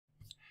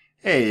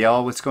Hey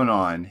y'all, what's going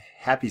on?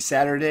 Happy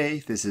Saturday.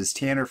 This is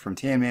Tanner from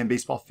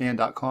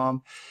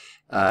TanmanBaseballFan.com.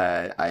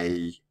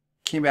 I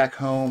came back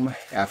home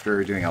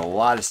after doing a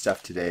lot of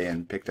stuff today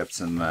and picked up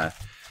some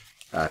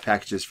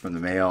packages from the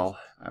mail.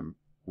 I'm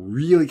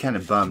really kind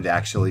of bummed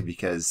actually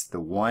because the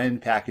one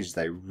package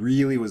that I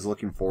really was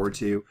looking forward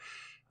to,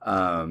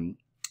 um,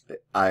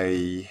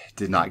 I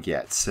did not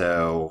get.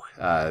 So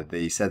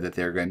they said that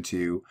they're going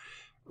to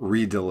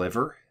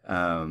re-deliver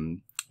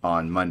on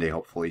Monday,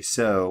 hopefully.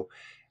 So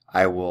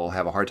I will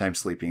have a hard time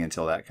sleeping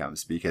until that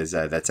comes because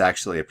that's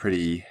actually a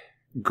pretty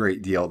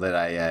great deal that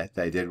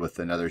I did with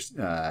another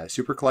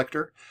super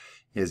collector.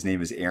 His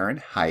name is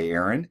Aaron. Hi,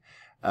 Aaron.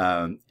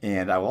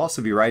 And I will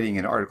also be writing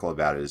an article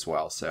about it as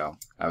well. So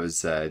I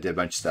did a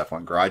bunch of stuff.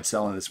 Went garage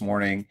selling this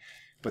morning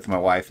with my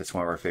wife. That's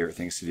one of our favorite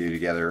things to do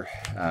together.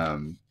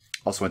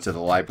 Also went to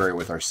the library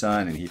with our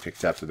son, and he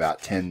picked up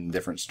about 10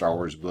 different Star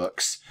Wars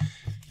books.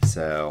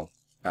 So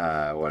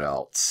what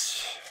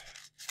else?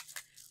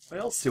 What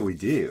else did we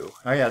do?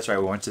 Oh yeah, that's right.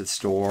 We went to the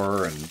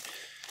store, and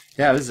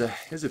yeah, it was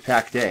a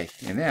packed day.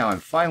 And now I'm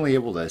finally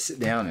able to sit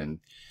down and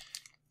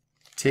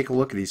take a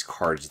look at these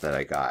cards that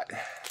I got.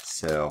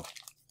 So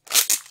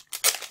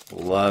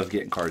love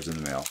getting cards in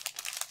the mail.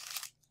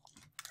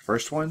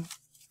 First one.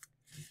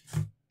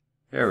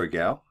 There we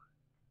go.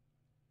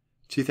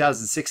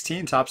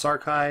 2016 Topps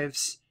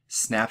Archives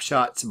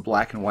Snapshots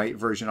black and white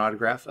version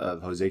autograph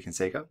of Jose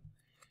Canseco.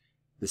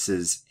 This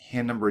is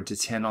hand numbered to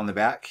 10 on the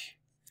back.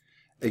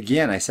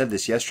 Again, I said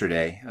this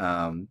yesterday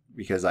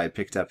because I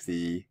picked up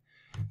the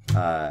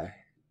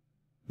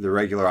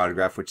regular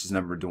autograph, which is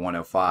numbered to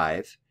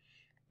 105,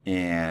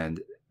 and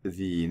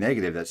the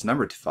negative that's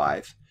numbered to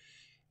 5.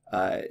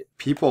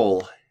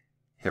 People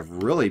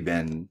have really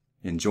been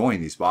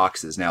enjoying these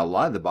boxes. Now, a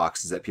lot of the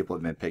boxes that people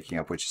have been picking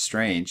up, which is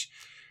strange,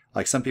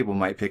 like some people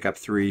might pick up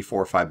 3,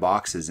 4, 5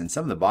 boxes, and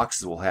some of the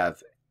boxes will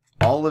have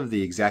all of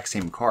the exact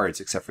same cards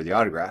except for the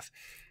autograph,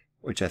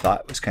 which I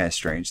thought was kind of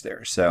strange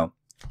there. So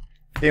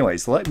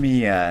anyways, let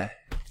me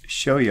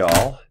show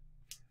y'all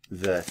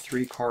the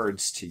 3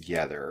 cards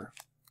together.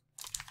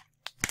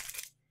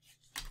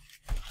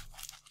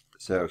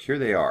 So here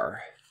they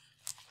are.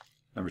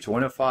 Number to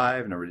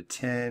 105, number to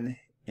 10,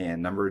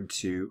 and numbered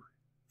to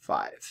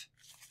 5.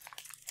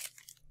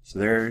 So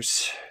there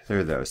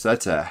are those. So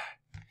that's an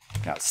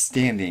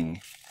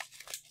outstanding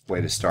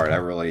way to start. I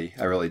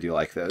really do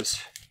like those.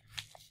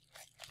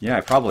 Yeah,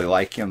 I probably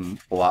like him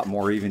a lot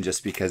more even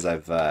just because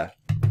I've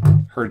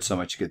heard so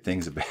much good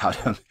things about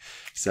him.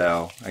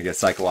 So I guess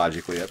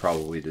psychologically that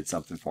probably did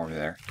something for me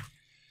there.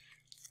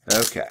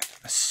 Okay,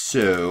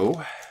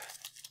 so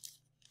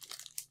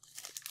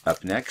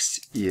up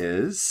next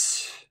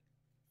is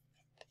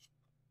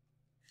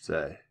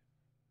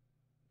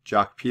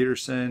Jock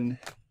Peterson.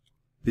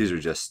 These are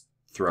just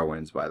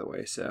throw-ins, by the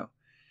way. So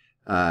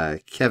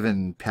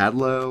Kevin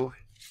Padlow,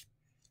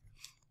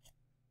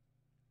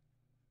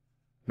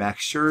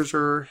 Max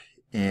Scherzer,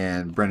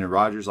 and Brendan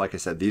Rodgers. Like I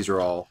said, these are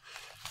all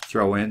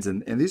throw-ins,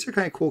 and these are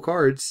kind of cool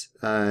cards.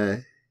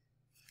 I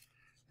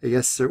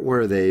guess,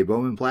 where are they?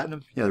 Bowman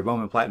Platinum? Yeah, they're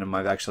Bowman Platinum.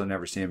 I've actually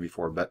never seen them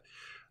before, but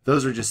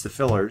those are just the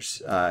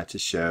fillers to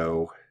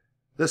show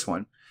this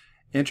one.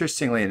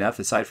 Interestingly enough,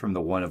 aside from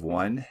the 1 of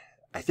 1,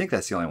 I think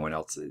that's the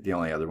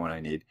only other one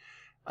I need.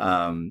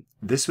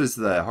 This was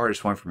the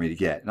hardest one for me to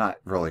get. Not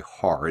really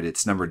hard.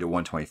 It's numbered to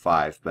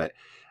 125, but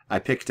I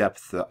picked up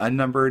the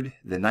unnumbered,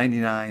 the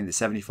 99, the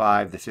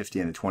 75, the 50,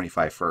 and the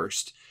 25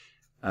 first.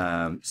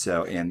 And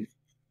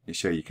to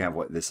show you kind of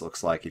what this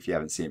looks like if you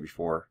haven't seen it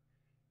before.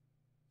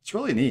 It's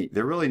really neat.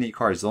 They're really neat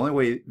cards. The only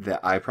way that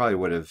I probably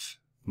would have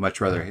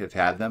much rather have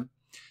had them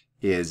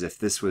is if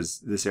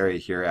this area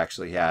here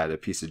actually had a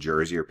piece of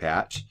jersey or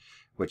patch,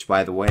 which,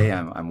 by the way,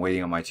 I'm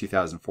waiting on my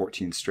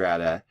 2014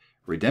 Strata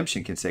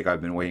Redemption Canseco.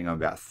 I've been waiting on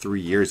about 3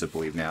 years, I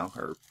believe now,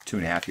 or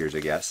 2.5 years, I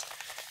guess.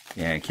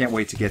 And can't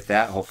wait to get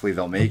that. Hopefully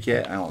they'll make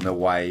it. I don't know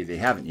why they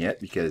haven't yet,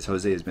 because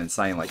Jose has been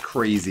signing like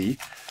crazy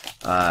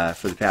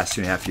for the past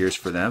 2.5 years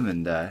for them,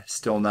 and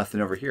still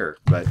nothing over here.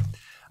 But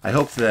I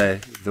hope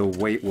the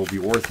wait will be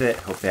worth it.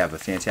 Hope they have a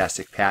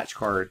fantastic patch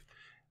card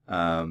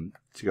to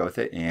go with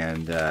it,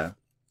 and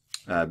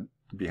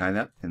behind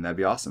that, and that'd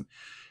be awesome.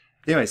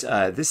 Anyways,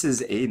 this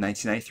is a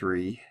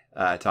 1993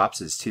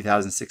 Topps'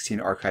 2016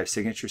 Archive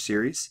Signature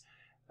Series,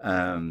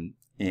 and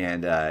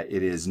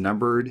it is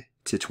numbered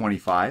to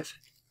 25.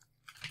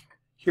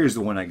 Here's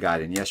the one I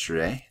got in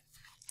yesterday.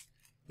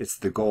 It's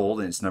the gold,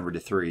 and it's numbered to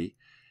 3.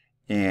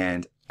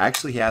 And I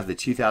actually have the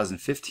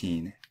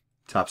 2015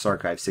 Topps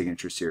Archive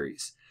Signature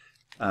Series.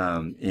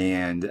 I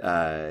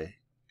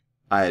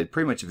had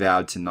pretty much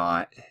vowed to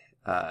not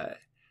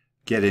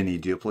get any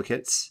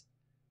duplicates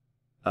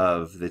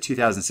of the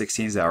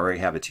 2016s that I already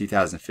have a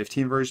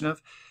 2015 version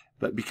of.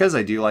 But because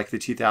I do like the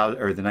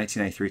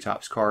 1993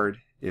 Topps card,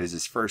 it was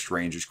his first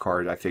Rangers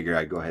card, I figured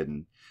I'd go ahead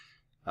and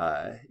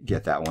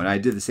get that one. I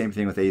did the same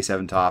thing with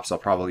 87 Topps. I'll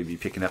probably be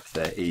picking up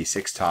the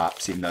 86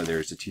 Topps, even though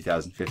there's a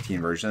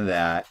 2015 version of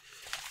that.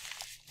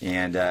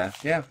 And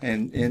yeah,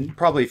 and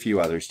probably a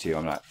few others too.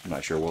 I'm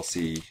not sure. We'll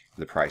see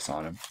the price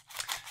on them.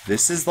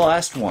 This is the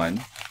last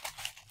one.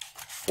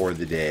 for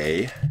the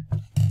day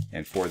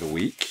and for the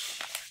week.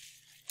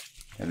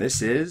 And this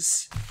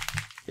is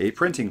a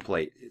printing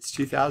plate. It's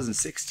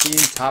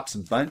 2016 Topps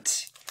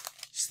Bunt.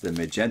 It's the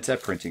magenta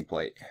printing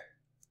plate.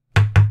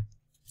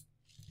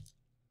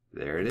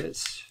 There it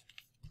is.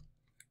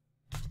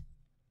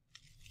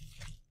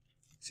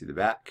 See the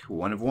back,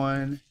 1 of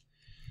 1.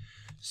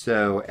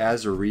 So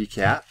as a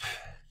recap,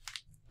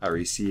 I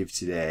received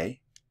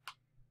today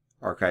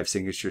Archive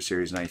Signature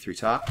Series 93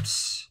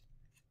 Topps,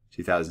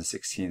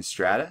 2016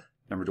 Strata,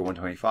 numbered to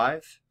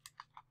 125.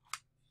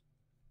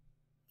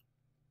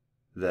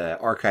 The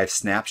Archive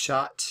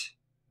Snapshot,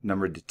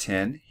 numbered to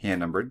 10, hand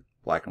numbered,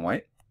 black and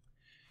white.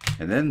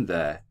 And then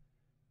the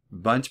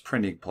Bunt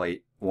printing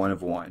plate, 1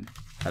 of 1.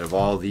 Out of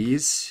all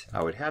these,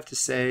 I would have to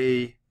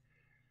say,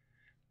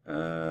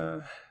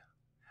 I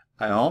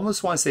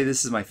almost want to say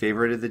this is my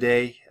favorite of the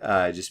day,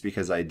 just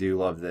because I do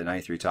love the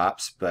 93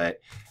 Topps, but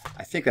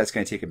I think that's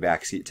going to take a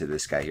backseat to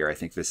this guy here. I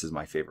think this is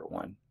my favorite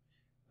one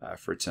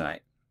for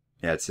tonight.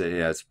 Yeah,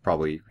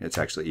 it's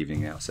actually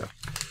evening now. So,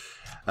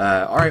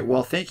 all right.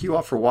 Well, thank you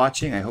all for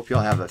watching. I hope you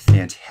all have a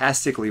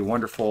fantastically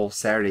wonderful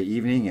Saturday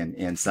evening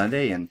and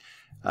Sunday. And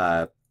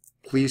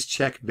please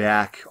check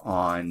back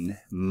on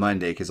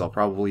Monday because I'll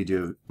probably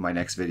do my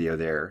next video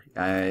there.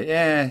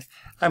 I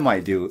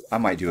might do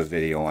a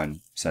video on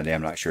Sunday.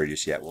 I'm not sure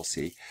just yet. We'll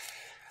see.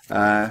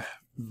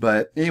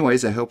 But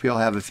anyways, I hope you all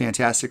have a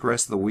fantastic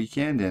rest of the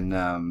weekend.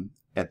 And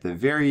at the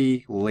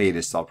very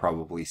latest, I'll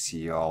probably see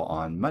you all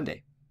on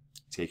Monday.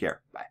 Take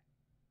care. Bye.